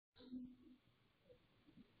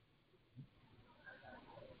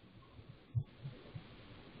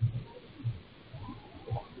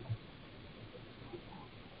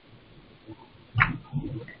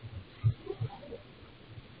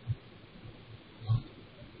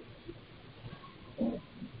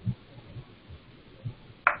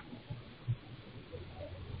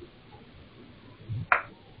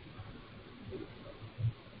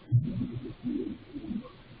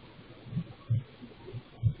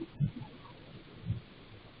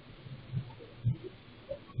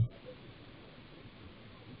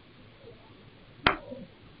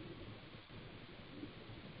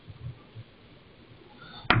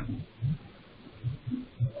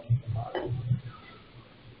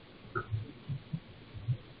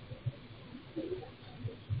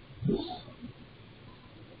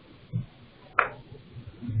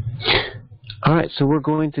Alright, so we're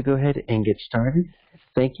going to go ahead and get started.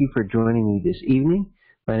 Thank you for joining me this evening.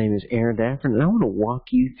 My name is Aaron Daffern, and I want to walk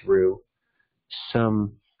you through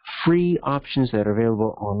some free options that are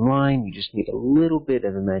available online. You just need a little bit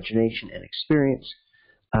of imagination and experience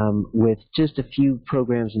with just a few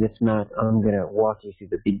programs, and if not, I'm going to walk you through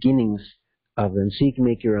the beginnings of them so you can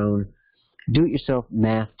make your own do-it-yourself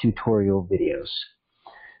math tutorial videos.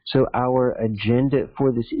 So our agenda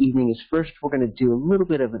for this evening is first we're going to do a little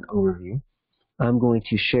bit of an overview. I'm going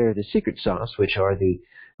to share the secret sauce, which are the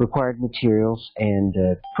required materials and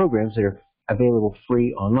programs that are available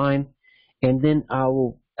free online. And then I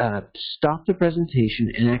will stop the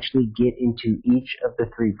presentation and actually get into each of the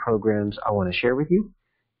three programs I want to share with you,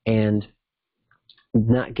 and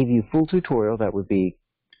not give you a full tutorial. That would be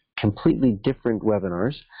completely different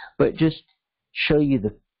webinars, but just show you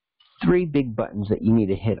the three big buttons that you need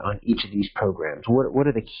to hit on each of these programs. What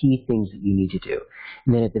are the key things that you need to do?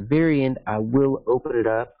 And then at the very end, I will open it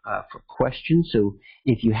up for questions. So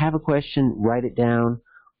if you have a question, write it down,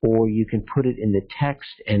 or you can put it in the text,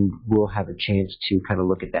 and we'll have a chance to kind of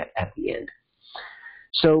look at that at the end.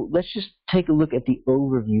 So let's just take a look at the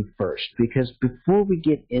overview first, because before we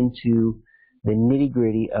get into the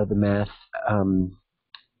nitty-gritty of the math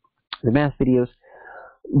videos,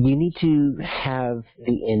 you need to have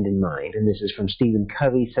the end in mind, and this is from Stephen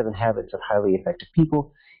Covey, 7 Habits of Highly Effective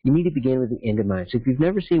People. You need to begin with the end in mind. So if you've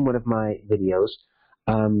never seen one of my videos,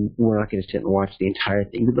 we're not going to sit and watch the entire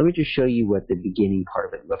thing, but let me just show you what the beginning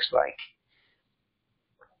part of it looks like.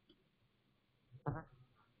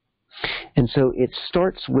 And so it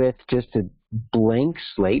starts with just a blank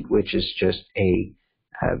slate, which is just a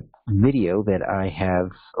video that I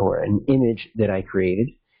have, or an image that I created.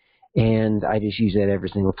 And I just use that every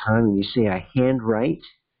single time. And you see I handwrite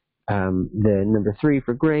the number 3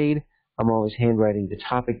 for grade. I'm always handwriting the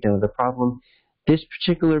topic down to the problem. This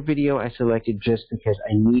particular video I selected just because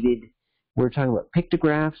we're talking about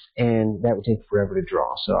pictographs, and that would take forever to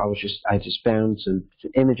draw. So I just found some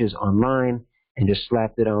images online and just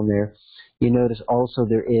slapped it on there. You notice also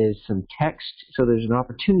there is some text. So there's an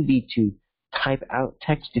opportunity to type out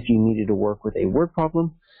text if you needed to work with a word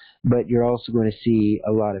problem. But you're also going to see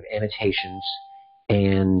a lot of annotations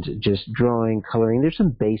and just drawing, coloring. There's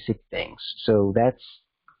some basic things. So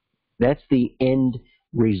that's the end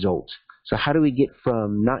result. So how do we get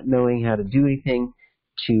from not knowing how to do anything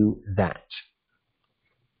to that?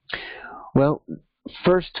 Well,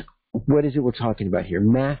 first, what is it we're talking about here?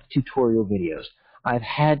 Math tutorial videos. I've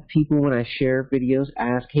had people, when I share videos,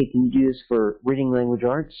 ask, hey, can you do this for reading language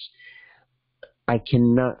arts? I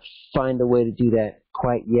cannot find a way to do that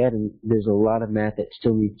quite yet, and there's a lot of math that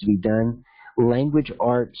still needs to be done. Language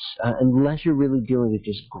arts, unless you're really dealing with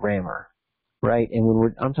just grammar, right? And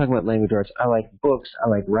when I'm talking about language arts, I like books, I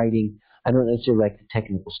like writing, I don't necessarily like the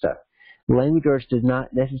technical stuff. Language arts does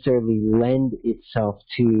not necessarily lend itself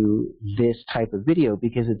to this type of video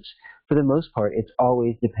because for the most part, it's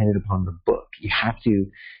always dependent upon the book. You have to,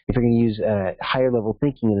 if you're going to use higher level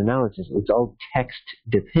thinking and analysis, it's all text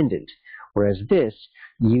dependent. Whereas this,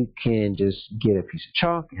 you can just get a piece of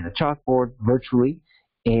chalk and a chalkboard virtually,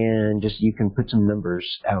 and you can put some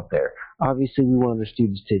numbers out there. Obviously, we want our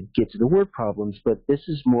students to get to the word problems, but this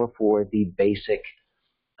is more for the basic,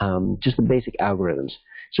 just the basic algorithms.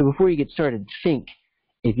 So before you get started, think,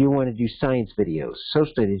 if you want to do science videos,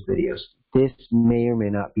 social studies videos, this may or may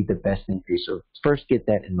not be the best thing for you. So first get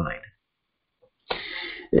that in mind.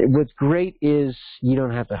 What's great is you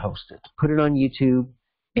don't have to host it. Put it on YouTube.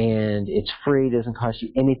 And it's free. It doesn't cost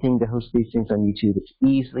you anything to host these things on YouTube. It's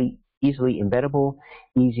easily embeddable,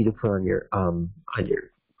 easy to put on your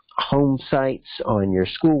home sites, on your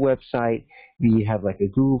school website. You have like a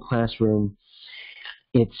Google Classroom.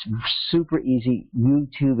 It's super easy.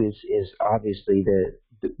 YouTube is obviously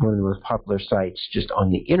one of the most popular sites just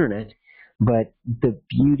on the internet. But the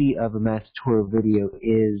beauty of a math tutorial video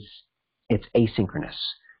is it's asynchronous.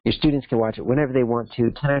 Your students can watch it whenever they want to,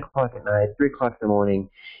 10 o'clock at night, 3 o'clock in the morning.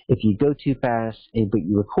 If you go too fast, but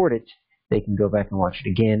you record it, they can go back and watch it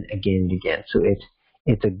again, again, and again. So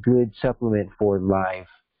it's a good supplement for live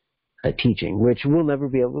teaching, which we'll never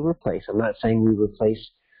be able to replace. I'm not saying we replace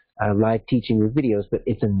live teaching with videos, but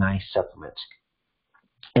it's a nice supplement.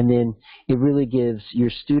 And then it really gives your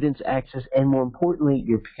students access, and more importantly,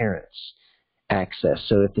 your parents access.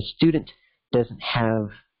 So if the student doesn't have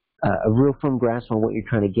a real firm grasp on what you're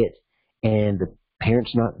trying to get, and the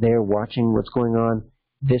parent's not there watching what's going on,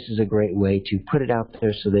 this is a great way to put it out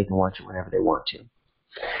there so they can watch it whenever they want to.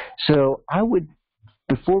 So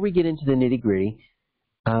before we get into the nitty-gritty,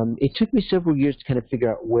 it took me several years to kind of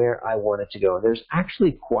figure out where I wanted to go. There's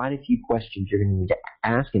actually quite a few questions you're going to need to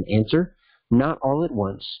ask and answer, not all at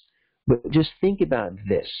once, But just think about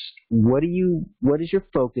this. What is your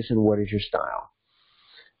focus and what is your style?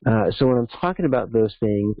 So when I'm talking about those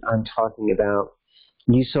things, I'm talking about,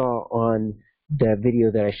 you saw on the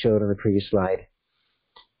video that I showed on the previous slide,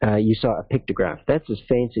 you saw a pictograph. That's as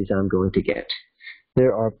fancy as I'm going to get.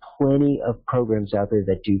 There are plenty of programs out there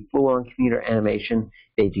that do full-on computer animation.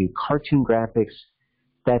 They do cartoon graphics.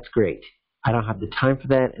 That's great. I don't have the time for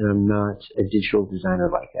that, and I'm not a digital designer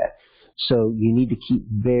like that. So you need to keep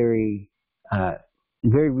very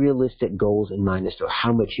realistic goals in mind as to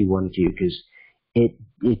how much you want to do, because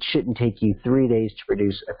it shouldn't take you 3 days to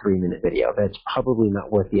produce a 3-minute video. That's probably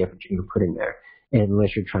not worth the effort you're going to put in there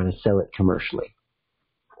unless you're trying to sell it commercially.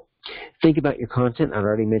 Think about your content. I've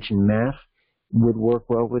already mentioned math would work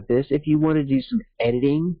well with this. If you want to do some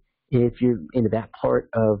editing, if you're into that part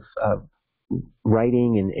of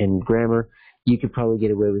writing and grammar, you could probably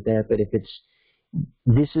get away with that. But if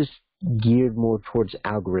this is geared more towards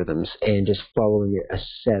algorithms and just following a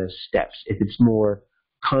set of steps. If it's more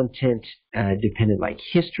content dependent, like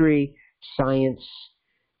history, science,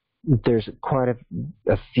 there's quite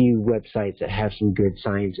a few websites that have some good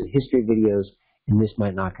science and history videos, and this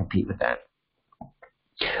might not compete with that.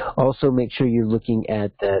 Also, make sure you're looking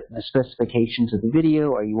at the specifications of the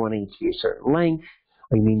video. Are you wanting it to be a certain length?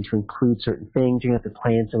 Are you needing to include certain things? You have to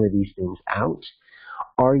plan some of these things out.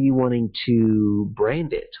 Are you wanting to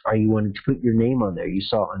brand it? Are you wanting to put your name on there? You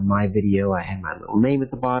saw on my video I had my little name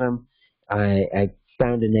at the bottom. I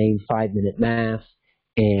found a name, 5-Minute Math,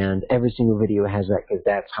 and every single video has that because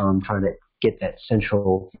that's how I'm trying to get that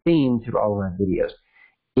central theme through all of my videos.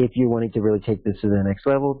 If you're wanting to really take this to the next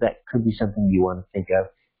level, that could be something you want to think of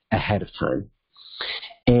ahead of time.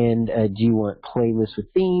 And do you want playlists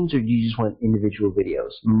with themes, or do you just want individual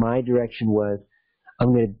videos? My direction was,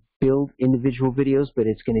 I'm going to build individual videos, but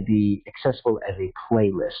it's going to be accessible as a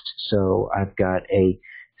playlist. So I've got a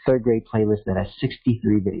 3rd grade playlist that has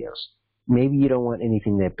 63 videos. Maybe you don't want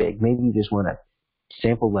anything that big. Maybe you just want a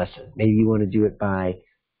sample lesson. Maybe you want to do it by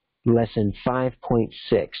lesson 5.6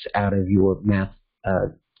 out of your math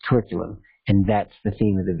curriculum, and that's the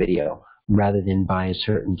theme of the video, rather than by a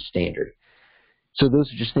certain standard. So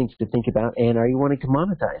those are just things to think about. And are you wanting to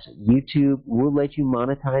monetize it? YouTube will let you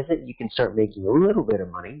monetize it. You can start making a little bit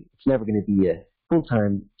of money. It's never going to be a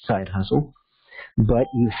full-time side hustle, but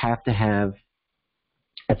you have to have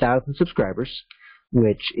 1,000 subscribers,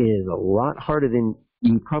 which is a lot harder than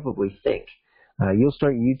you probably think. You'll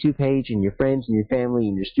start your YouTube page, and your friends and your family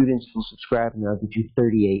and your students will subscribe, and that'll get you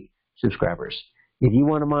 38 subscribers. If you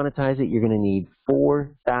want to monetize it, you're going to need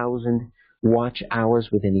 4,000 watch hours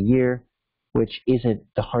within a year, which isn't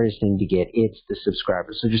the hardest thing to get. It's the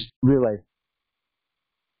subscribers. So just realize.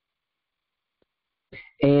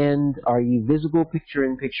 And are you visible picture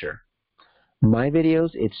in picture? My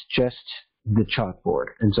videos, it's just the chalkboard.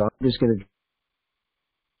 And so I'm just going to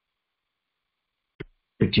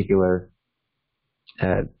particular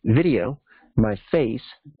video, my face,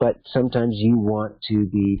 but sometimes you want to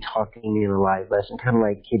be talking in a live lesson, kind of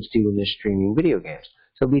like kids do when they're streaming video games.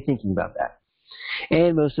 So be thinking about that.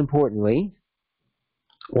 And most importantly,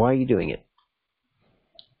 why are you doing it?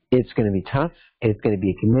 It's going to be tough. It's going to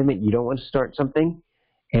be a commitment. You don't want to start something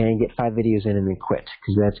and get 5 videos in and then quit,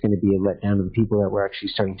 because that's going to be a letdown to the people that were actually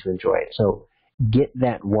starting to enjoy it. So get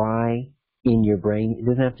that why in your brain. It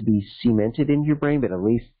doesn't have to be cemented in your brain, but at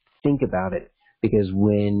least think about it, because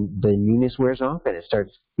when the newness wears off and it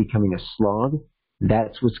starts becoming a slog,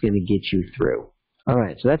 that's what's going to get you through. All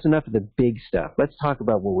right, so that's enough of the big stuff. Let's talk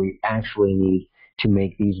about what we actually need to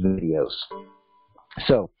make these videos.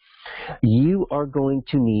 So you are going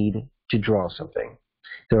to need to draw something.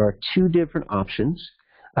 There are 2 different options.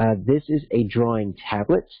 This is a drawing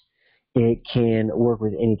tablet. It can work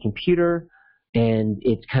with any computer, and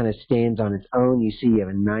it kind of stands on its own. You see you have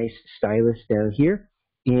a nice stylus down here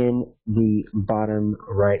in the bottom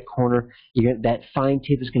right corner. That fine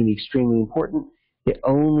tip is going to be extremely important. The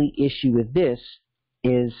only issue with this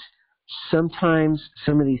is sometimes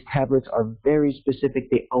some of these tablets are very specific.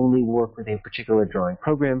 They only work with a particular drawing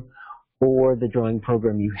program, or the drawing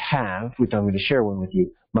program you have, which I'm going to share one with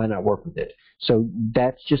you, might not work with it. So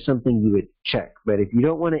that's just something you would check. But if you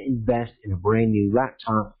don't want to invest in a brand new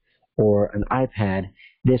laptop or an iPad,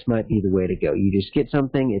 this might be the way to go. You just get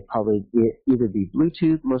something. It probably either be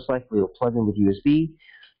Bluetooth, most likely it'll plug in with USB,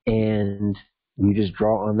 and you just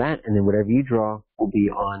draw on that, and then whatever you draw will be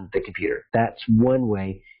on the computer. That's one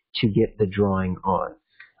way to get the drawing on.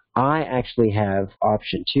 I actually have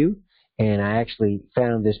option 2, and I actually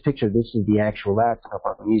found this picture. This is the actual laptop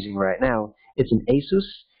I'm using right now. It's an Asus,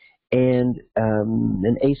 and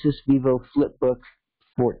an Asus Vivo Flipbook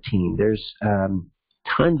 14. There's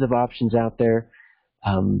tons of options out there.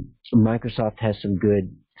 Microsoft has some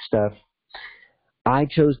good stuff. I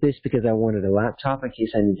chose this because I wanted a laptop in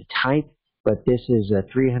case I need to type, but this is a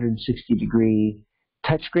 360-degree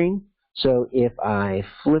touchscreen. So if I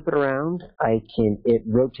flip it around, it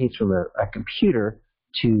rotates from a computer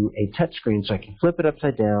to a touchscreen, so I can flip it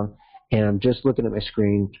upside down, and I'm just looking at my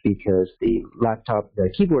screen because the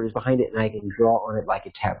keyboard is behind it, and I can draw on it like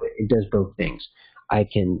a tablet. It does both things. I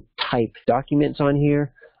can type documents on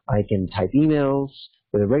here. I can type emails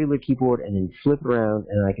with a regular keyboard and then flip it around,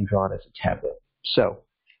 and I can draw it as a tablet. So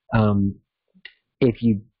if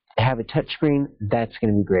you have a touchscreen, that's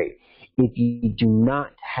going to be great. If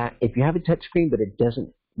you have a touchscreen but it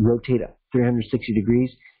doesn't rotate up 360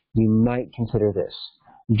 degrees, you might consider this.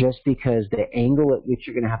 Just because the angle at which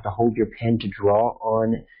you're going to have to hold your pen to draw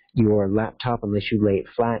on your laptop, unless you lay it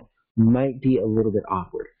flat, might be a little bit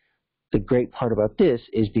awkward. The great part about this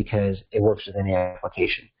is because it works with any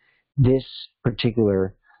application. This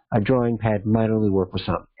particular drawing pad might only work with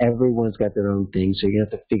some. Everyone's got their own thing, so you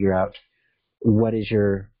have to figure out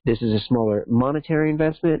this is a smaller monetary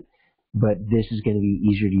investment, but this is going to be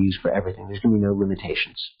easier to use for everything. There's going to be no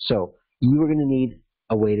limitations. So you are going to need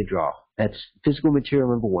a way to draw. That's physical material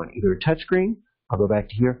number one, either a touchscreen, I'll go back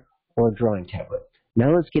to here, or a drawing tablet.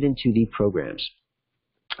 Now let's get into the programs.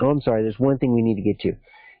 Oh, I'm sorry, there's one thing we need to get to.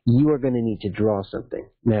 You are going to need to draw something.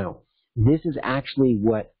 Now, this is actually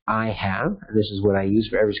what I have. This is what I use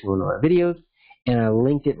for every single one of my videos, and I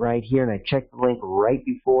linked it right here, and I checked the link right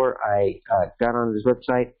before I got onto this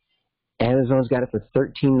website. Amazon's got it for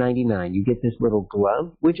 $13.99. You get this little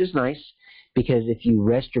glove, which is nice, because if you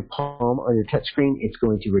rest your palm on your touchscreen, it's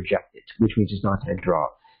going to reject it, which means it's not going to draw.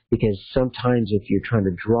 Because sometimes if you're trying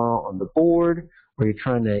to draw on the board, or you're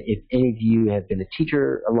trying to, if any of you have been a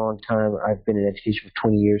teacher a long time, I've been in education for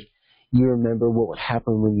 20 years, you remember what would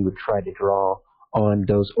happen when you would try to draw on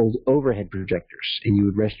those old overhead projectors, and you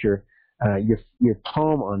would rest your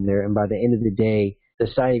palm on there, and by the end of the day, the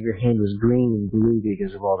side of your hand was green and blue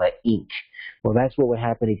because of all that ink. Well, that's what would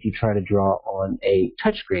happen if you try to draw on a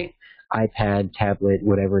touchscreen, iPad, tablet,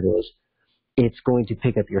 whatever it is. It's going to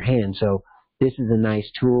pick up your hand. So this is a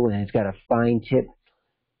nice tool, and it's got a fine tip.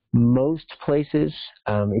 Most places,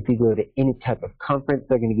 if you go to any type of conference,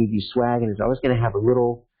 they're going to give you swag, and it's always going to have a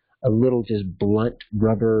little just blunt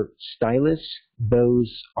rubber stylus.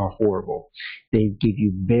 Those are horrible. They give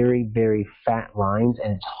you very, very fat lines,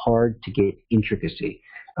 and it's hard to get intricacy.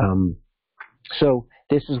 So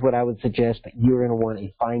this is what I would suggest. You're going to want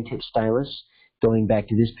a fine tip stylus. Going back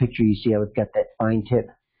to this picture, you see how it's got that fine tip.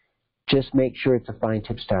 Just make sure it's a fine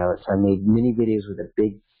tip stylus. I made many videos with a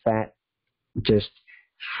big, fat, just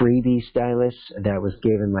freebie stylus that was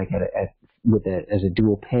given like as a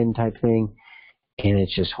dual pen type thing, and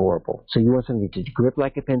it's just horrible. So you want something to grip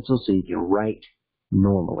like a pencil so you can write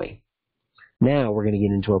normally. Now we're going to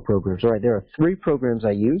get into our programs. All right, there are 3 programs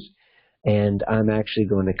I use, and I'm actually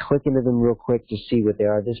going to click into them real quick to see what they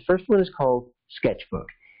are. This first one is called Sketchbook.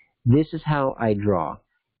 This is how I draw.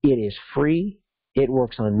 It is free. It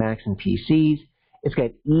works on Macs and PCs. It's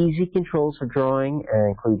got easy controls for drawing,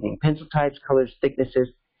 including pencil types, colors, thicknesses.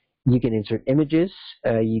 You can insert images,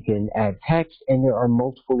 you can add text, and there are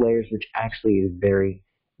multiple layers, which actually is very,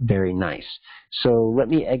 very nice. So let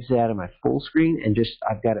me exit out of my full screen, and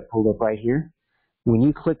I've got it pulled up right here. When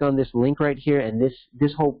you click on this link right here, and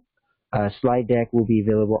this whole slide deck will be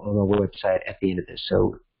available on our website at the end of this.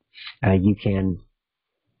 So you can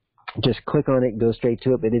just click on it and go straight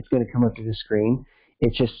to it, but it's going to come up to the screen.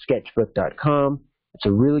 It's just sketchbook.com. It's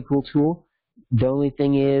a really cool tool. The only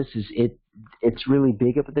thing is it's really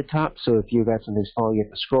big up at the top, so if you've got something small, you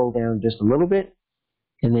have to scroll down just a little bit,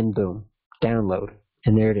 and then boom, download.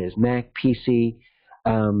 And there it is, Mac, PC,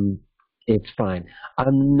 it's fine.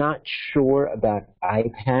 I'm not sure about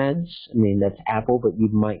iPads. I mean, that's Apple, but you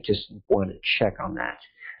might just want to check on that.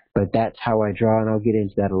 But that's how I draw, and I'll get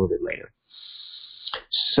into that a little bit later.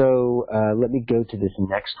 So let me go to this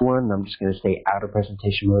next one. I'm just going to stay out of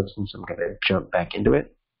presentation mode since I'm going to jump back into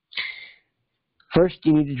it. First,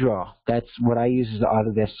 you need to draw. That's what I use as the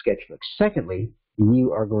Autodesk Sketchbook. Secondly,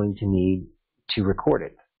 you are going to need to record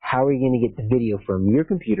it. How are you going to get the video from your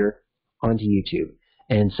computer onto YouTube?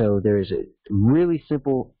 And so there's a really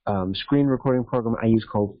simple screen recording program I use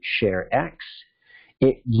called ShareX.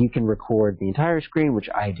 You can record the entire screen, which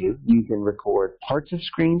I do. You can record parts of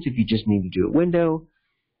screens if you just need to do a window.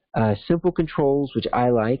 Simple controls, which I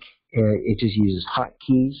like. It just uses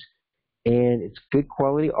hotkeys, and it's good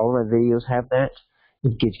quality. All my videos have that.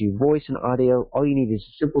 It gives you voice and audio. All you need is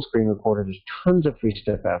a simple screen recorder. There's tons of free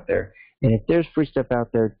stuff out there, and if there's free stuff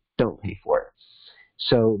out there, don't pay for it.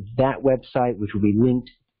 So that website, which will be linked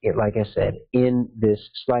like I said, in this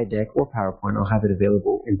slide deck or PowerPoint. I'll have it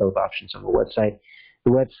available in both options on the website.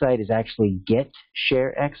 The website is actually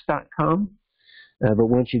getsharex.com, but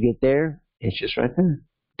once you get there, it's just right there.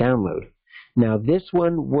 Download. Now, this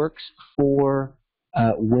one works for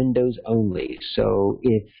Windows only. So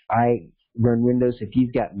if I run Windows, if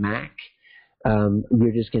you've got Mac,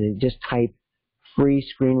 you're just going to type free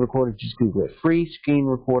screen recorder. Just Google it. Free screen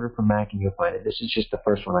recorder for Mac, and you'll find it. This is just the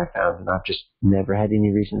first one I found, and I've just never had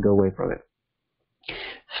any reason to go away from it.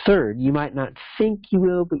 Third, you might not think you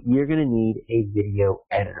will, but you're going to need a video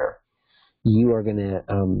editor. You are going to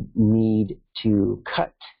need to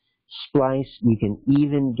cut, splice. You can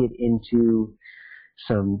even get into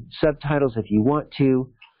some subtitles if you want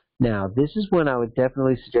to. Now, this is when I would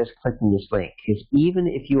definitely suggest clicking this link, because even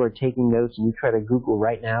if you are taking notes and you try to Google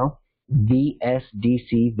right now,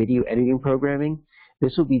 VSDC, video editing programming,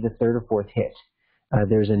 this will be the third or fourth hit.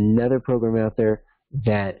 There's another program out there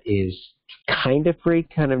that is kind of free,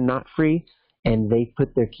 kind of not free, and they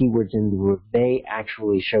put their keywords in where they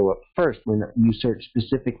actually show up first when you search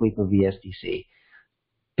specifically for VSDC,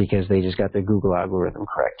 because they just got their Google algorithm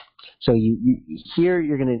correct. So here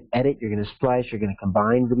you're going to edit, you're going to splice, you're going to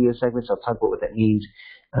combine video segments. I'll talk about what that means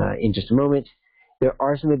in just a moment. There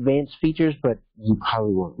are some advanced features, but you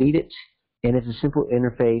probably won't need it. And it's a simple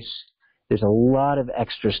interface. There's a lot of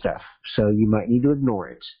extra stuff, so you might need to ignore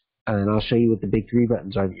it. And I'll show you what the big three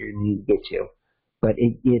buttons are that you're going to need to get to. But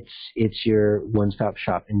it's your one-stop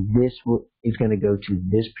shop. And this is going to go to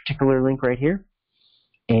this particular link right here.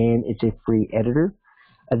 And it's a free editor.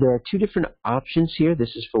 There are two different options here.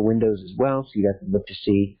 This is for Windows as well, so you have to look to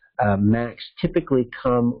see. Macs typically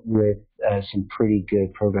come with some pretty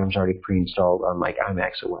good programs already pre-installed on like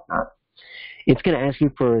iMacs or whatnot. It's going to ask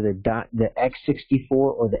you for the x64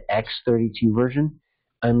 or the x32 version.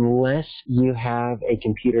 Unless you have a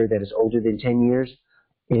computer that is older than 10 years,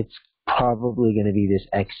 it's probably going to be this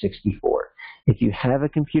x64. If you have a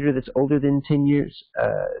computer that's older than 10 years,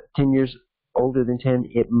 older than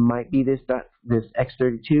 10, it might be this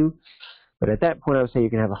x32. But at that point, I would say you're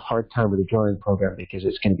going to have a hard time with the drawing program because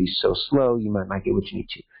it's going to be so slow, you might not get what you need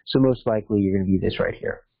to. So most likely, you're going to be this right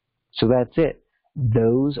here. So that's it.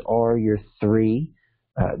 Those are your three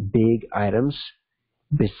big items.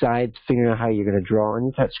 Besides figuring out how you're going to draw on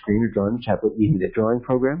your touch screen or draw on your tablet, you need a drawing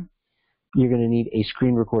program. You're going to need a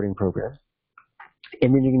screen recording program.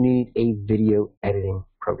 And then you're going to need a video editing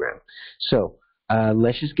program. So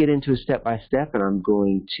let's just get into a step-by-step, and I'm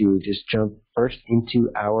going to just jump first into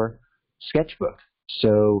our sketchbook.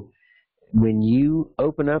 So when you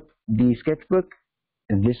open up the sketchbook,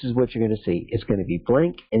 this is what you're going to see. It's going to be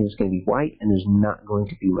blank, and it's going to be white, and there's not going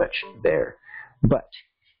to be much there. But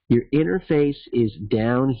your interface is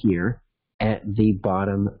down here at the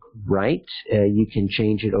bottom right. You can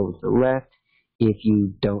change it over to the left if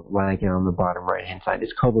you don't like it on the bottom right-hand side.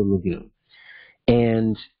 It's called a Lagoon.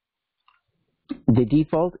 And the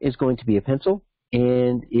default is going to be a pencil,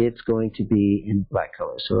 and it's going to be in black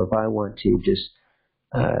color. So if I want to just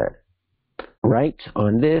write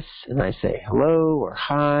on this, and I say hello or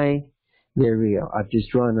hi, there we go. I've just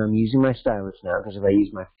drawn. I'm using my stylus now, because if I use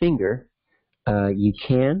my finger, you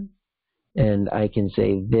can, and I can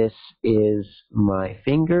say this is my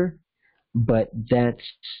finger, but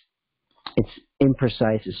it's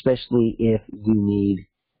imprecise, especially if you need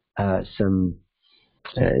some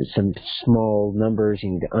small numbers,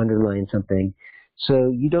 you need to underline something.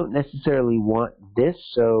 So you don't necessarily want this,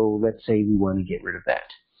 so let's say we want to get rid of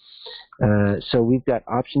that. So we've got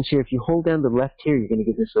options here. If you hold down the left here, you're going to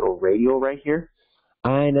get this little radial right here.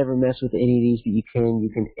 I never mess with any of these, but you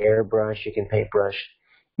can airbrush, you can paintbrush.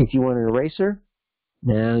 If you want an eraser,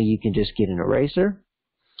 now you can just get an eraser,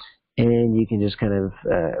 and you can just kind of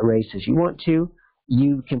erase as you want to.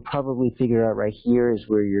 You can probably figure out right here is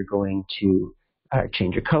where you're going to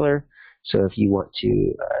change your color. So if you want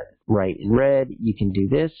to write in red, you can do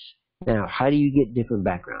this. Now, how do you get different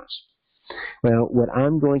backgrounds? Well, what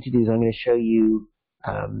I'm going to do is I'm going to show you,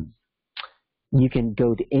 you can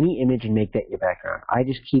go to any image and make that your background. I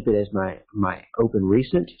just keep it as my open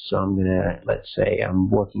recent. So I'm going to, let's say I'm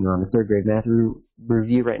working on a third grade math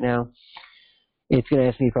review right now. It's going to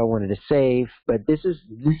ask me if I wanted to save, but this is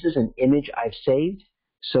an image I've saved.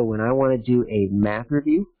 So when I want to do a math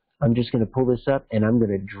review, I'm just going to pull this up, and I'm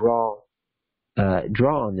going to draw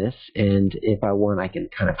on this. And if I want, I can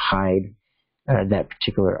kind of hide that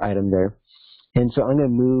particular item there. And so I'm going to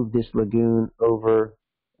move this lagoon over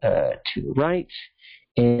to the right.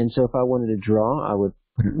 And so if I wanted to draw, I would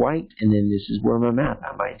put it white, and then this is where my math.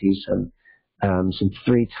 I might do some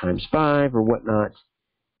 3 times 5 or whatnot,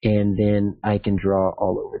 and then I can draw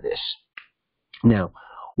all over this. Now,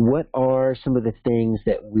 what are some of the things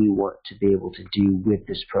that we want to be able to do with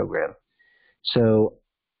this program? So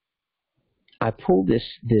I pulled this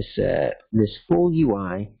full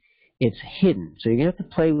UI. It's hidden, so you're gonna have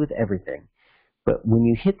to play with everything. But when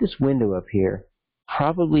you hit this window up here,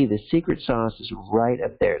 probably the secret sauce is right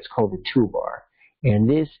up there. It's called the toolbar, and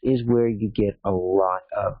this is where you get a lot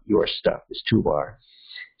of your stuff. This toolbar.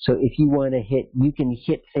 So if you want to hit, you can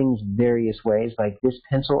hit things various ways. Like this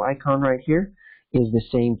pencil icon right here is the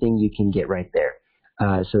same thing you can get right there.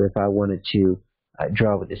 So if I wanted to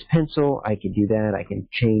draw with this pencil, I could do that. I can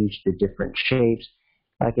change the different shapes.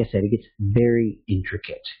 Like I said, it gets very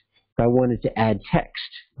intricate. If I wanted to add text,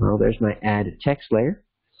 well, there's my add text layer,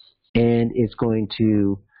 and it's going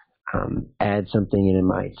to add something, and I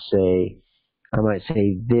might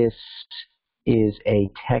say this is a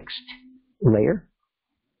text layer.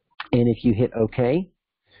 And if you hit OK,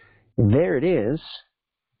 there it is.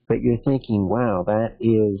 But you're thinking, wow, that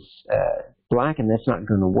is black, and that's not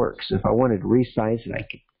going to work. So if I wanted to resize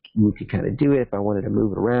it, you could kind of do it. If I wanted to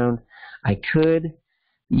move it around, I could.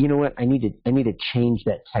 You know what? I need to change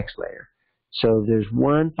that text layer. So there's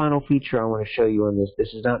one final feature I want to show you on this.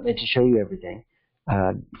 This is not meant to show you everything.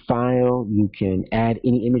 File, you can add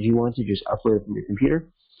any image you want to, just upload it from your computer.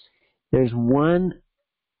 There's one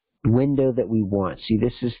window that we want. See,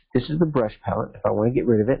 this is the brush palette. If I want to get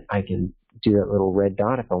rid of it, I can do that little red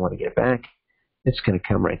dot. If I want to get it back, it's going to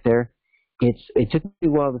come right there. It took me a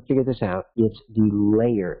while to figure this out. It's the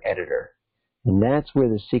layer editor, and that's where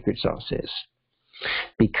the secret sauce is.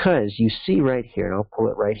 Because you see right here, and I'll pull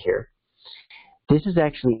it right here, this is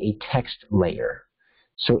actually a text layer.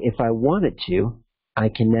 So if I wanted to, I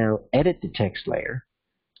can now edit the text layer.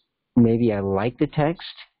 Maybe I like the text,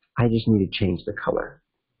 I just need to change the color.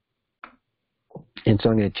 And so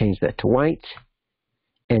I'm going to change that to white,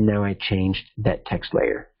 and now I changed that text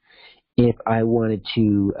layer. If I wanted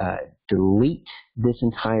to delete this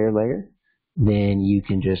entire layer, then you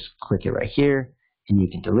can just click it right here, and you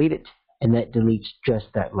can delete it, and that deletes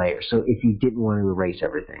just that layer. So if you didn't want to erase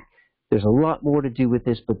everything. There's a lot more to do with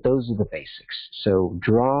this, but those are the basics. So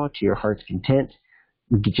draw to your heart's content.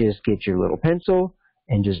 You can just get your little pencil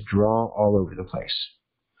and just draw all over the place.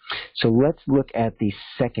 So let's look at the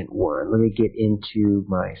second one. Let me get into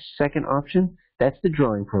my second option. That's the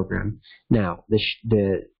drawing program. Now,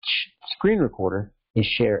 the screen recorder is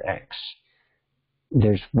ShareX.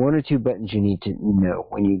 There's one or two buttons you need to know.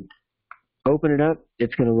 When you open it up,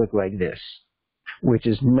 it's going to look like this, which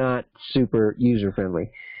is not super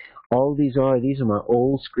user-friendly. All these are my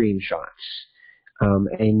old screenshots,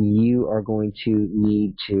 and you are going to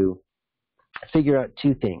need to figure out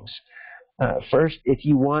two things. First, if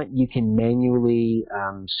you want, you can manually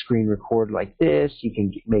screen record like this. You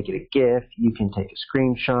can make it a GIF. You can take a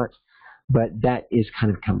screenshot, but that is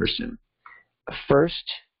kind of cumbersome. First,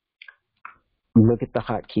 look at the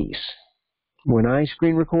hotkeys. When I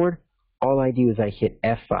screen record, all I do is I hit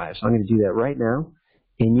F5. So I'm going to do that right now,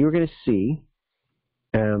 and you're going to see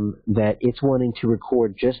that it's wanting to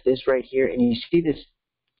record just this right here. And you see this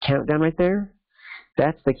countdown right there?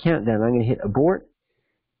 That's the countdown. I'm going to hit abort,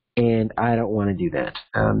 and I don't want to do that.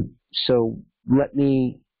 So let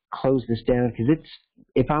me close this down, because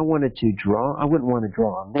if I wanted to draw, I wouldn't want to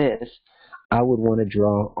draw on this. I would want to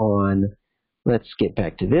draw on, let's get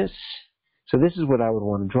back to this. So this is what I would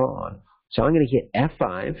want to draw on. So I'm going to hit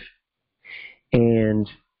F5, and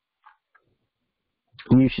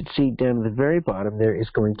you should see down at the very bottom there is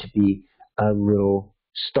going to be a little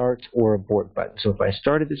start or abort button. So if I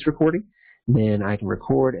started this recording, then I can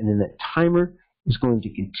record, and then that timer is going to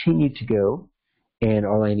continue to go, and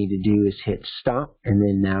all I need to do is hit stop, and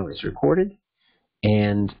then now it's recorded,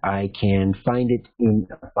 and I can find it in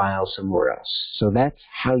a file somewhere else. So that's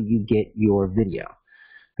how you get your video.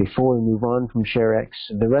 Before we move on from ShareX,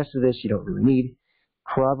 the rest of this you don't really need.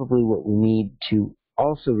 Probably what we need to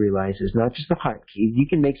also realize is not just the hotkeys. You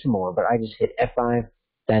can make some more, but I just hit F5.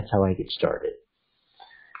 That's how I get started.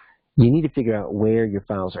 You need to figure out where your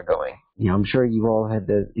files are going. You know, I'm sure you've all had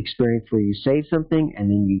the experience where you save something and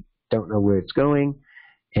then you don't know where it's going.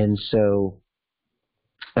 And so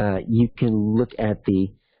you can look at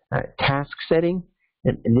the task setting,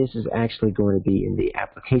 and this is actually going to be in the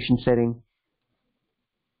application setting.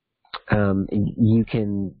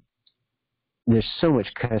 There's so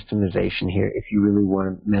much customization here if you really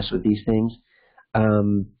want to mess with these things.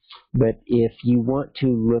 But if you want to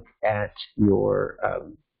look at your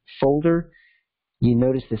folder, you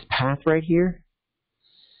notice this path right here.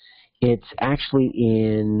 It's actually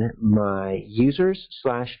in my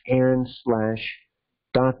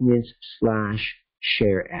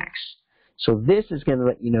users/Aaron/documents/ShareX. So this is going to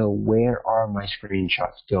let you know where are my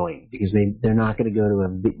screenshots going, because they're not going to go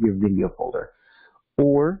to your video folder.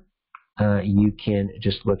 Or you can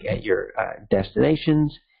just look at your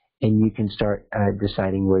destinations, and you can start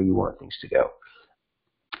deciding where you want things to go.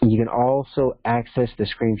 You can also access the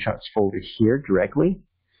screenshots folder here directly,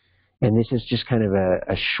 and this is just kind of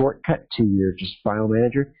a shortcut to your just file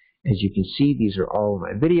manager. As you can see, these are all of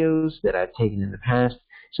my videos that I've taken in the past.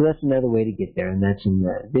 So that's another way to get there, and that's in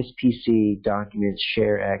this PC, Documents,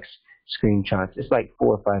 ShareX, Screenshots. It's like 4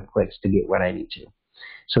 or 5 clicks to get what I need to.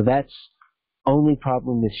 So that's only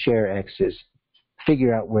problem with ShareX is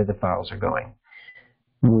figure out where the files are going.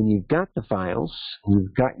 When you've got the files,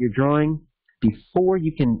 you've got your drawing, before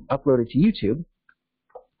you can upload it to YouTube,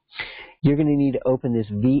 you're going to need to open this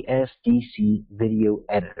VSDC video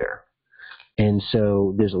editor. And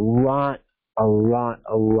so there's a lot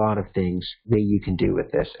of things that you can do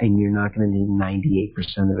with this, and you're not going to need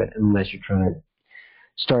 98% of it unless you're trying to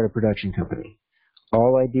start a production company.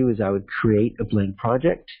 All I do is I would create a blank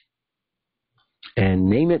project and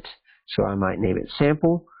name it. So I might name it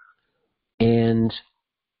Sample, and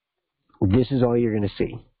this is all you're going to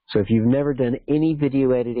see. So if you've never done any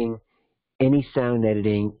video editing, any sound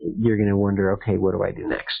editing, you're going to wonder, okay, what do I do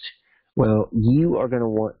next? Well, you are going to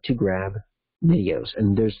want to grab videos,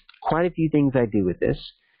 and there's quite a few things I do with this.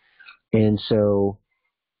 And so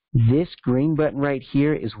this green button right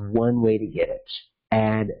here is one way to get it.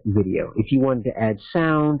 Add video. If you wanted to add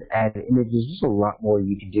sound, add images, there's a lot more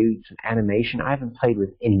you can do. Some animation. I haven't played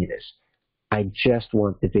with any of this. I just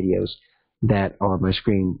want the videos that are on my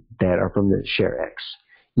screen that are from the ShareX.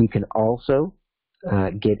 You can also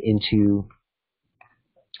get into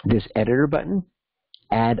this editor button,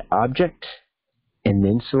 add object, and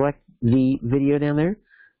then select the video down there.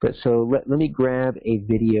 But so let me grab a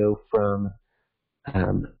video from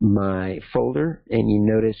my folder, and you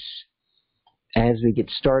notice as we get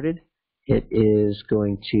started, it is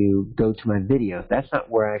going to go to my video. That's not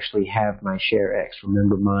where I actually have my ShareX.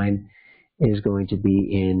 Remember, mine is going to be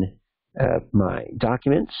in my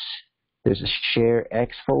Documents. There's a ShareX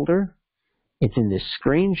folder. It's in this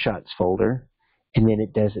Screenshots folder, and then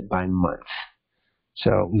it does it by month.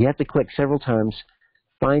 So you have to click several times,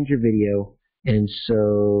 find your video, and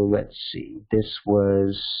so let's see. This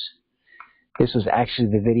was actually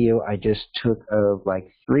the video I just took of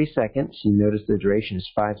like 3 seconds. You notice the duration is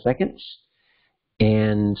 5 seconds,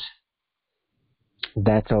 and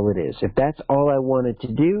that's all it is. If that's all I wanted to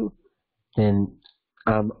do, then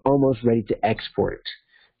I'm almost ready to export it.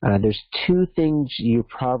 There's 2 things you're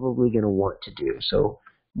probably going to want to do. So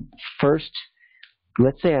first,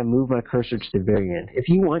 let's say I move my cursor to the very end. If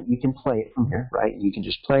you want, you can play it from here, right? You can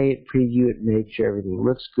just play it, preview it, make sure everything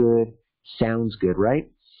looks good, sounds good, right?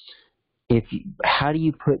 How do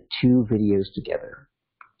you put 2 videos together?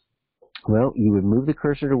 Well, you would move the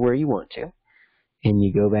cursor to where you want to, and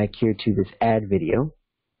you go back here to this Add Video.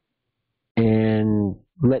 And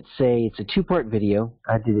let's say it's a 2-part video.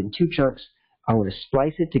 I did it in 2 chunks. I want to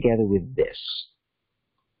splice it together with this.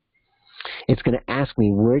 It's going to ask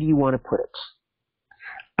me, where do you want to put it?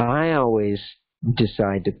 I always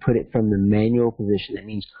decide to put it from the manual position. That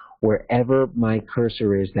means wherever my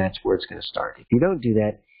cursor is, that's where it's going to start. If you don't do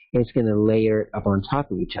that, it's going to layer it up on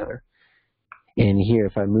top of each other. And here,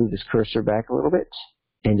 if I move this cursor back a little bit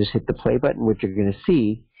and just hit the play button, what you're going to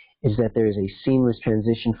see is that there is a seamless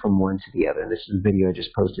transition from one to the other. This is a video I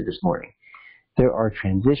just posted this morning. There are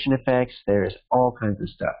transition effects. There's all kinds of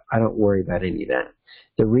stuff. I don't worry about any of that.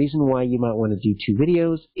 The reason why you might want to do 2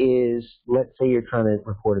 videos is, let's say you're trying to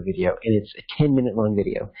record a video, and it's a 10-minute long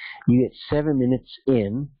video. You get 7 minutes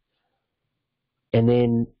in, and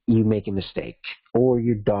then you make a mistake, or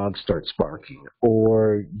your dog starts barking,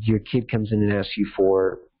 or your kid comes in and asks you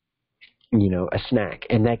for, a snack,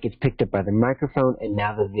 and that gets picked up by the microphone, and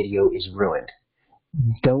now the video is ruined.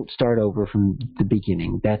 Don't start over from the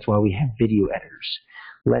beginning. That's why we have video editors.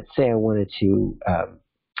 Let's say I wanted to,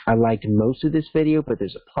 I liked most of this video, but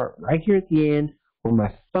there's a part right here at the end where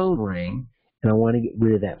my phone rang, and I want to get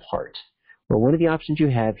rid of that part. Well, one of the options you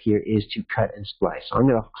have here is to cut and splice. So I'm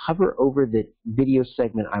going to hover over the video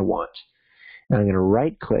segment I want, and I'm going to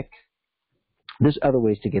right-click. There's other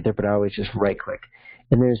ways to get there, but I always just right-click.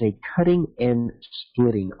 And there's a cutting and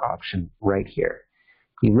splitting option right here.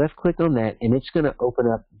 You left-click on that, and it's going to open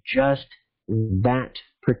up just that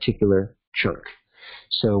particular chunk.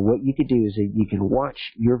 So what you could do is that you can watch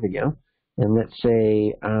your video, and let's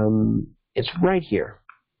say it's right here.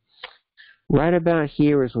 Right about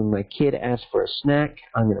here is when my kid asks for a snack.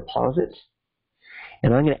 I'm going to pause it,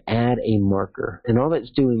 and I'm going to add a marker. And all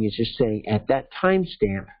that's doing is just saying at that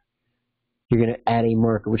timestamp, you're going to add a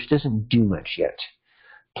marker, which doesn't do much yet.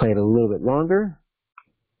 play it a little bit longer,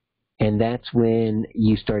 and that's when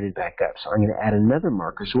you started back up. So I'm going to add another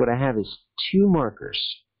marker. So what I have is 2 markers.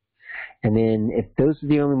 And then if those are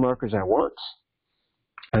the only markers I want,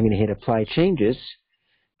 I'm going to hit Apply Changes,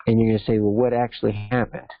 and you're going to say, well, what actually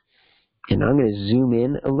happened? And I'm going to zoom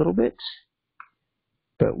in a little bit.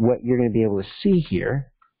 But what you're going to be able to see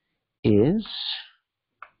here is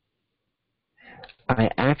I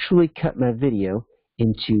actually cut my video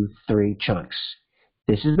into 3 chunks.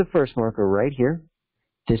 This is the first marker right here.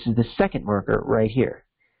 This is the second marker right here.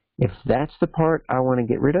 If that's the part I want to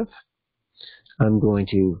get rid of, I'm going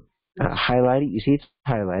to highlight it. You see it's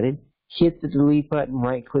highlighted. Hit the delete button,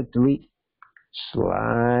 right-click delete,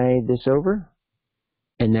 slide this over,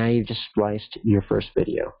 and now you've just spliced your first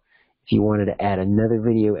video. If you wanted to add another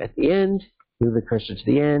video at the end, move the cursor to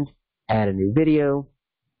the end, add a new video,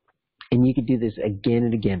 and you can do this again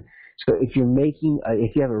and again. So if you're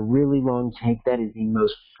if you have a really long take, that is the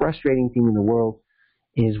most frustrating thing in the world,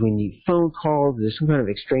 is when you phone calls, there's some kind of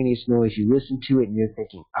extraneous noise, you listen to it and you're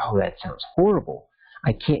thinking, oh, that sounds horrible.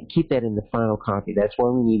 I can't keep that in the final copy. That's why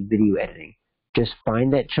we need video editing. Just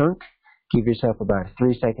find that chunk, give yourself about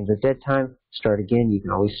 3 seconds of dead time, start again. You can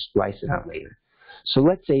always splice it out later. So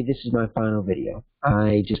let's say this is my final video.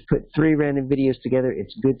 I just put 3 random videos together.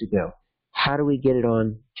 It's good to go. How do we get it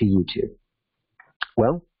on to YouTube?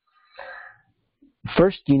 Well,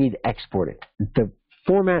 first you need to export it. The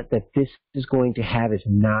format that this is going to have is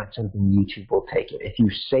not something YouTube will take it. If you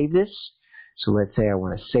save this, so let's say I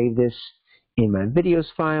want to save this in my videos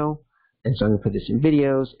file, and so I'm going to put this in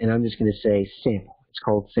videos, and I'm just going to say sample. It's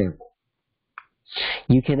called sample.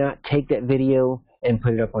 You cannot take that video and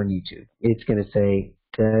put it up on YouTube. It's going to say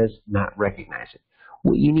does not recognize it.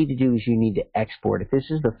 What you need to do is you need to export it. This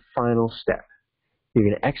is the final step. You're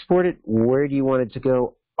going to export it. Where do you want it to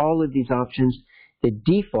go? All of these options. The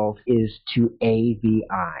default is to AVI,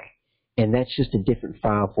 and that's just a different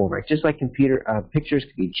file format. Just like computer pictures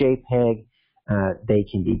can be JPEG, they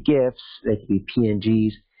can be GIFs, they can be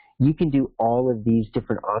PNGs. You can do all of these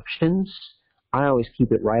different options. I always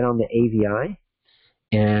keep it right on the AVI,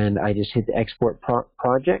 and I just hit the export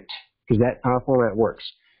project because that file format works.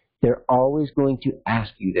 They're always going to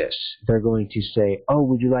ask you this. They're going to say, oh,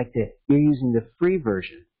 would you like to, you're using the free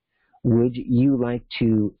version. Would you like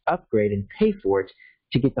to upgrade and pay for it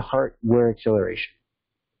to get the hardware acceleration?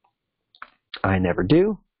 I never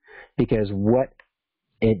do, because what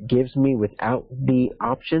it gives me without the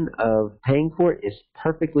option of paying for it is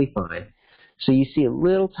perfectly fine. So you see a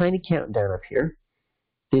little tiny countdown up here.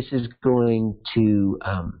 This is going to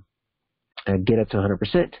get up to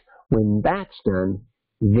 100%. When that's done,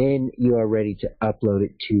 then you are ready to upload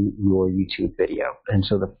it to your YouTube video. And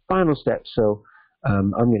so the final step,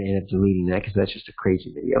 I'm going to end up deleting that because that's just a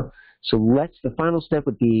crazy video. So the final step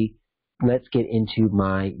would be, let's get into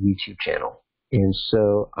my YouTube channel. And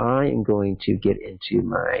so I am going to get into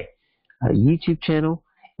my YouTube channel.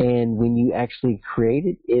 And when you actually create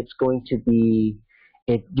it, it's going to be,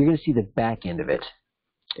 you're going to see the back end of it.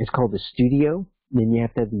 It's called the studio. Then you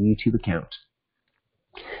have to have the YouTube account.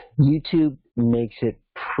 YouTube makes it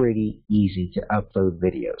pretty easy to upload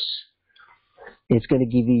videos. It's going to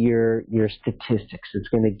give you your statistics. It's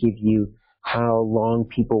going to give you how long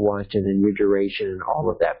people watch it and your duration and all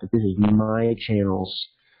of that. But this is my channel's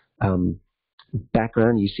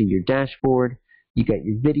background. You see your dashboard. You got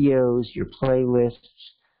your videos, your playlists.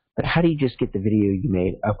 But how do you just get the video you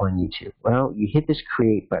made up on YouTube? Well, you hit this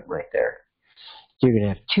create button right there. You're going to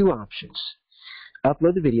have 2 options.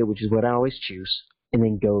 Upload the video, which is what I always choose, and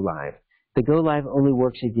then go live. The go live only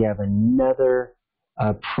works if you have another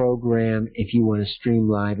program if you want to stream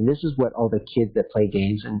live. And this is what all the kids that play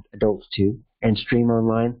games, and adults too, and stream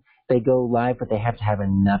online, they go live, but they have to have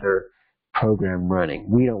another program running.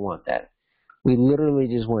 We don't want that. We literally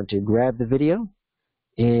just want to grab the video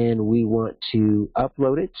and we want to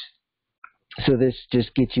upload it. So this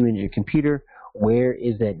just gets you into your computer. Where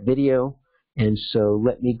is that video? And so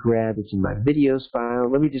let me grab, it's in my videos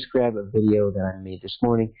file. Let me just grab a video that I made this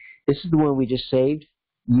morning. This is the one we just saved.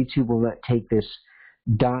 YouTube will not take this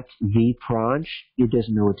 .vproj. It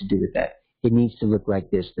doesn't know what to do with that. It needs to look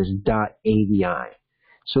like this .avi.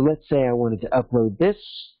 So let's say I wanted to upload this.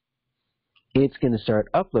 It's going to start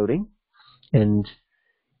uploading, and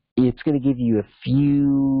it's going to give you a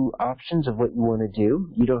few options of what you want to do.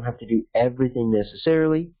 You don't have to do everything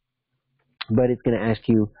necessarily, but it's going to ask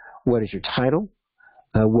you, what is your title?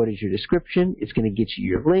 What is your description? It's going to get you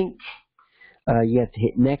your link. You have to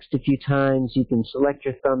hit next a few times. You can select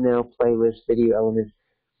your thumbnail, playlist, video elements.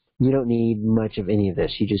 You don't need much of any of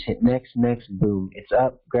this. You just hit next, next, boom. It's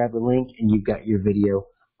up, grab the link, and you've got your video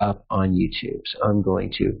up on YouTube. So I'm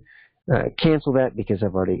going to cancel that because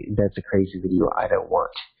that's a crazy video I don't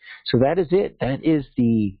want. So that is it. That is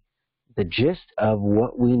the gist of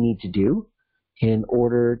what we need to do in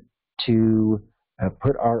order to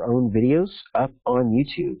put our own videos up on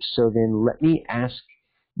YouTube. So then let me ask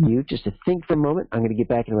you just to think for a moment. I'm going to get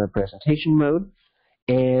back into my presentation mode,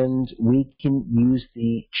 and we can use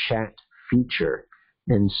the chat feature.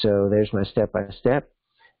 And so there's my step-by-step.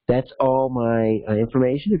 That's all my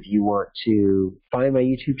information. If you want to find my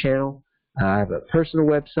YouTube channel, I have a personal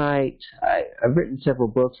website. I've written several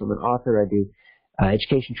books. I'm an author. I do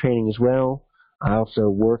education training as well. I also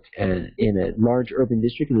work in a large urban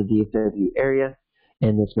district in the DFW area,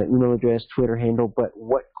 and that's my email address, Twitter handle. But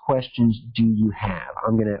what questions do you have?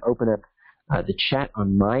 I'm going to open up the chat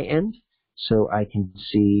on my end so I can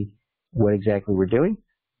see what exactly we're doing,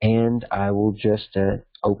 and I will just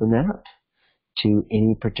open that up to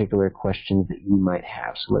any particular questions that you might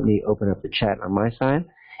have. So let me open up the chat on my side.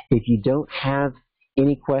 If you don't have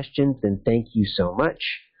any questions, then thank you so much.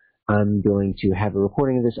 I'm going to have a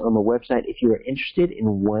recording of this on my website. If you are interested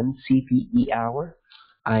in 1 CPE hour,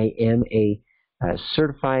 I am a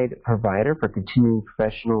certified provider for continuing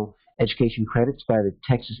professional education credits by the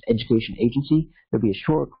Texas Education Agency. There'll be a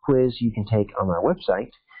short quiz you can take on my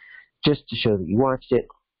website just to show that you watched it.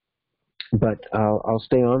 But I'll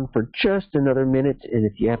stay on for just another minute, and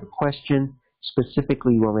if you have a question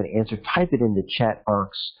specifically you want me to answer, type it in the chat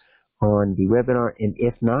box on the webinar, and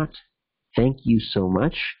if not, thank you so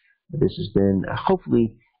much. This has been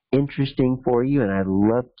hopefully interesting for you, and I'd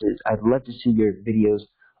love to see your videos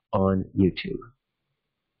on YouTube.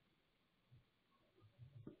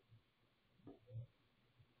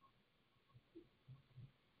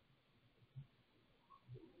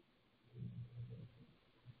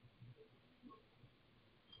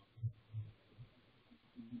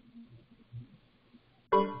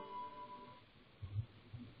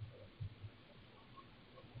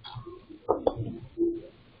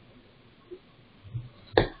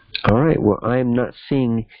 All right, well, I'm not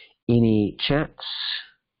seeing any chats.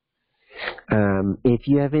 If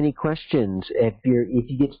you have any questions, if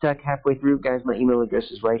you get stuck halfway through, guys, my email address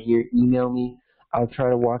is right here. Email me. I'll try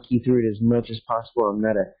to walk you through it as much as possible. I'm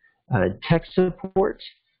not a tech support,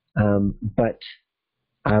 but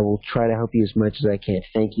I will try to help you as much as I can.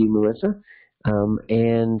 Thank you, Melissa.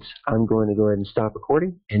 And I'm going to go ahead and stop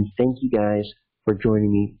recording, and thank you guys for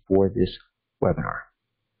joining me for this webinar.